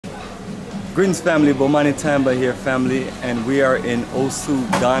Greetings family, Bomani Tyehimba here family, and we are in Osu,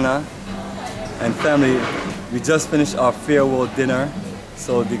 Ghana. And family, we just finished our farewell dinner.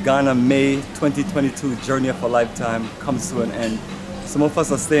 So the Ghana May 2022 Journey of a Lifetime comes to an end. Some of us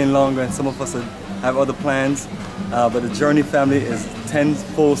are staying longer and some of us have other plans, but the journey family is 10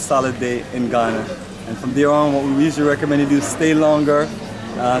 full solid days in Ghana. And from there on, what we usually recommend you do is stay longer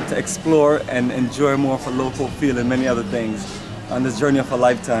to explore and enjoy more of a local feel and many other things on this journey of a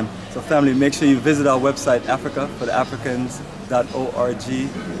lifetime. So family, make sure you visit our website, africafortheafricans.org,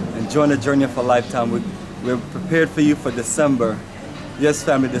 and join the journey of a lifetime. We're prepared for you for December. Yes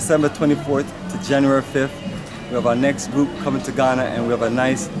family, December 24th to January 5th. We have our next group coming to Ghana, and we have a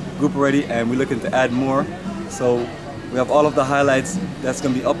nice group already, and we're looking to add more. So we have all of the highlights that's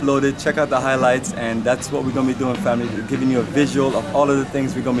going to be uploaded. Check out the highlights, and that's what we're going to be doing family. We're giving you a visual of all of the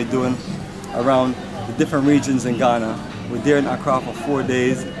things we're going to be doing around the different regions in Ghana. We're there in Accra for 4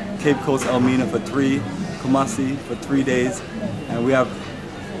 days, Cape Coast Elmina for 3, Kumasi for 3 days, and we have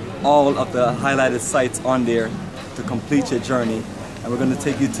all of the highlighted sites on there to complete your journey. And we're going to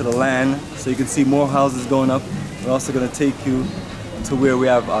take you to the land so you can see more houses going up. We're also going to take you to where we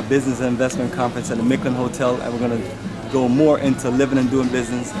have our business and investment conference at the Midland Hotel, and we're going to go more into living and doing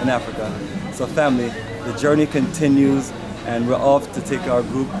business in Africa. So family, the journey continues, and we're off to take our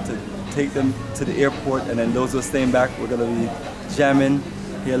group to take them to the airport, and then those who are staying back, we're going to be jamming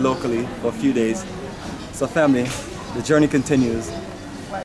here locally for a few days. So family, the journey continues.